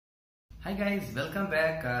Hi guys, welcome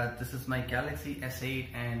back. This is my Galaxy S8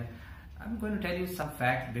 and I'm going to tell you some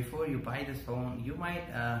facts before you buy this phone. You might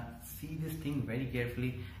see this thing very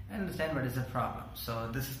carefully and understand what is the problem. So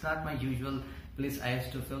this is not my usual place I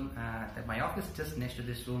used to film. My office just next to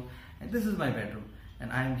this room and this is my bedroom.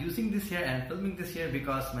 And I'm using this here and filming this here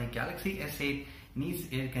because my Galaxy S8 needs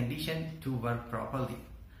air condition to work properly.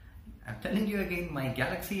 I'm telling you again, my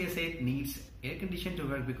Galaxy S8 needs air condition to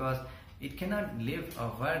work because it cannot live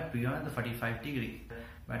or work beyond the 45 degree.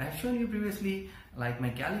 But I've shown you previously, like my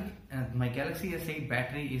Galaxy S8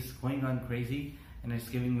 battery is going on crazy and it's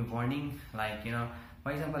giving me warning. Like,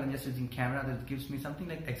 for example, I'm just using camera that gives me something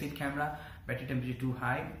like exit camera, battery temperature too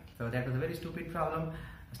high. So that was a very stupid problem.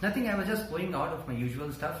 It's nothing, I was just going out of my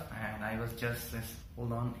usual stuff and I was just,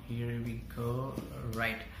 hold on, here we go,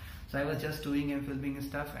 right. So I was just doing and filming and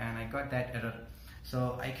stuff and I got that error.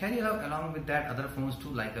 So I carry along with that other phones too,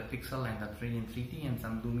 like the Pixel and the 3 and 3T and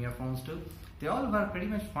some Lumia phones too. They all were pretty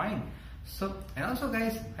much fine. So, and also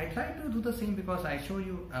guys, I tried to do the same because I showed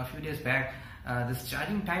you a few days back this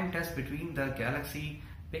charging time test between the Galaxy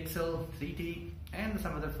Pixel 3T and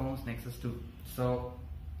some other phones Nexus 2. So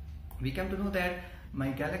we come to know that my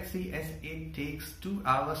Galaxy S8 takes 2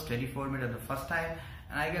 hours 24 minutes the first time,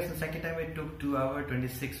 and I guess the second time it took 2 hours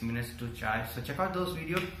 26 minutes to charge. So check out those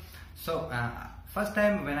videos. So first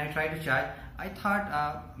time when I tried to charge, I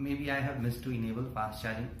thought maybe I have missed to enable fast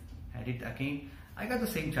charging. I did again, I got the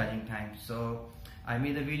same charging time. So I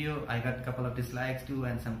made a video, I got a couple of dislikes too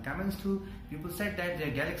and some comments too. People said that their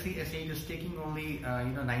Galaxy S8 is taking only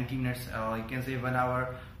 90 minutes, or you can say 1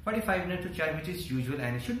 hour 45 minutes to charge, which is usual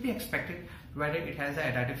and it should be expected provided it has the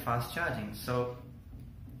adaptive fast charging. So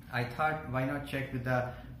I thought, why not check with the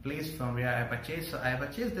place from where I purchased. So I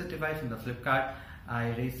purchased this device from the Flipkart. I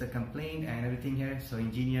raised a complaint and everything here. So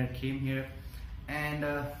engineer came here and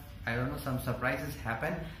I don't know, some surprises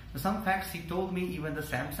happened. So some facts he told me even the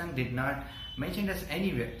Samsung did not mention us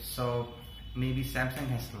anywhere. So maybe Samsung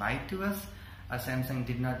has lied to us, or Samsung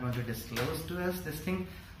did not want to disclose to us this thing.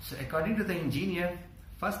 So according to the engineer,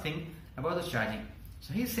 first thing about the charging.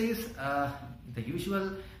 So he says the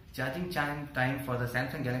usual charging time for the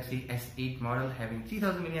Samsung Galaxy S8 model having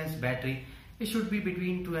 3000 mAh battery, it should be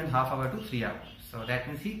between 2.5 hours to 3 hours. So that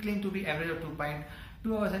means he claimed to be average of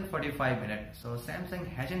 2 hours and 45 minutes. So Samsung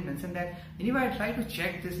hasn't mentioned that. Anyway, I tried to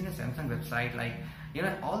check this in a Samsung website, like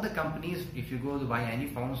all the companies, if you go to buy any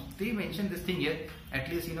phones, they mention this thing here, at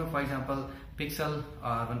least for example Pixel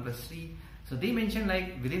or OnePlus 3. So they mention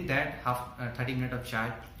like within that 30 minutes of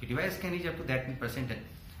charge, the device can reach up to that percentage.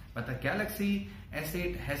 But the Galaxy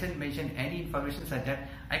S8 hasn't mentioned any information such that.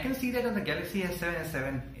 I can see that on the Galaxy S7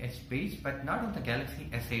 and 7H page, but not on the Galaxy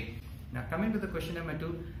S8. Now coming to the question number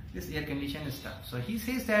 2, this air condition stuff. So he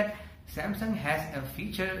says that Samsung has a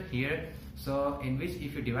feature here, so in which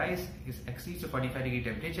if your device exceeds the 45 degree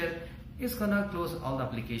temperature, it's gonna close all the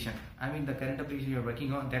application. I mean the current application you're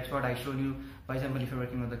working on, that's what I showed you. For example, if you're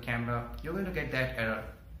working on the camera, you're going to get that error.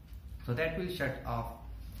 So that will shut off.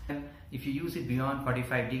 And if you use it beyond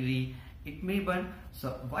 45 degree, it may burn. So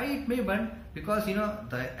why it may burn? Because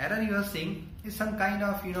the error you are seeing is some kind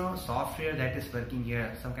of software that is working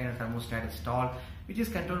here, some kind of thermostat installed, which is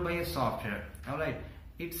controlled by a software. Alright,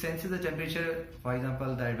 it senses the temperature, for example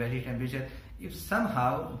the battery temperature. If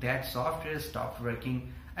somehow that software stops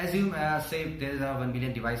working, assume say there are 1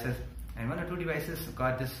 billion devices and 1 or 2 devices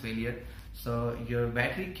got this failure, so your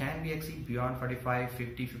battery can be exceed beyond 45,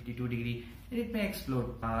 50, 52 degree and it may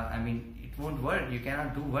explode. I mean, it won't work, you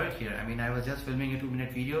cannot do work here. I mean, I was just filming a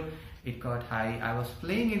 2-minute video, it got high. I was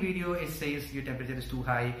playing a video, it says your temperature is too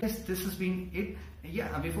high. Yes, this has been it.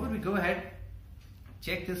 Yeah, before we go ahead,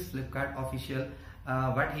 check this Flipkart official,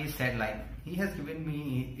 what he said. Like, he has given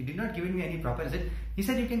me, he did not give me any proper result. He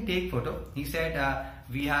said you can take photo. He said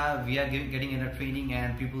we are getting in a training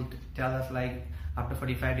and people tell us like after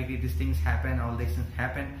 45 degrees these things happen, all these things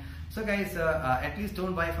happen. So guys, at least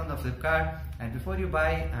don't buy from the Flipkart, and before you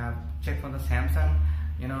buy, check from the Samsung.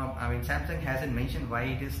 I mean, Samsung hasn't mentioned why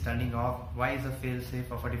it is turning off, why is the fail safe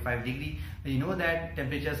for 45 degree. You know that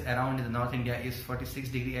temperatures around in the North India is 46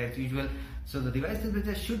 degree as usual. So the device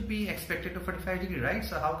temperature should be expected to 45 degree, right?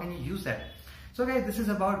 So how can you use that? So guys, this is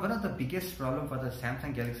about one of the biggest problem for the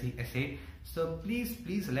Samsung Galaxy S8. So please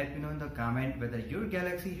let me know in the comment whether your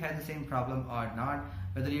Galaxy has the same problem or not,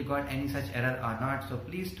 whether you got any such error or not. So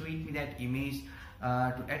please tweet me that image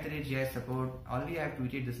to @GISupport. Already I have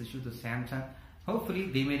tweeted this issue to Samsung. Hopefully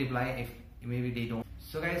they may reply, if maybe they don't.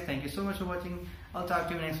 So guys, thank you so much for watching. I'll talk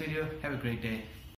to you in the next video. Have a great day.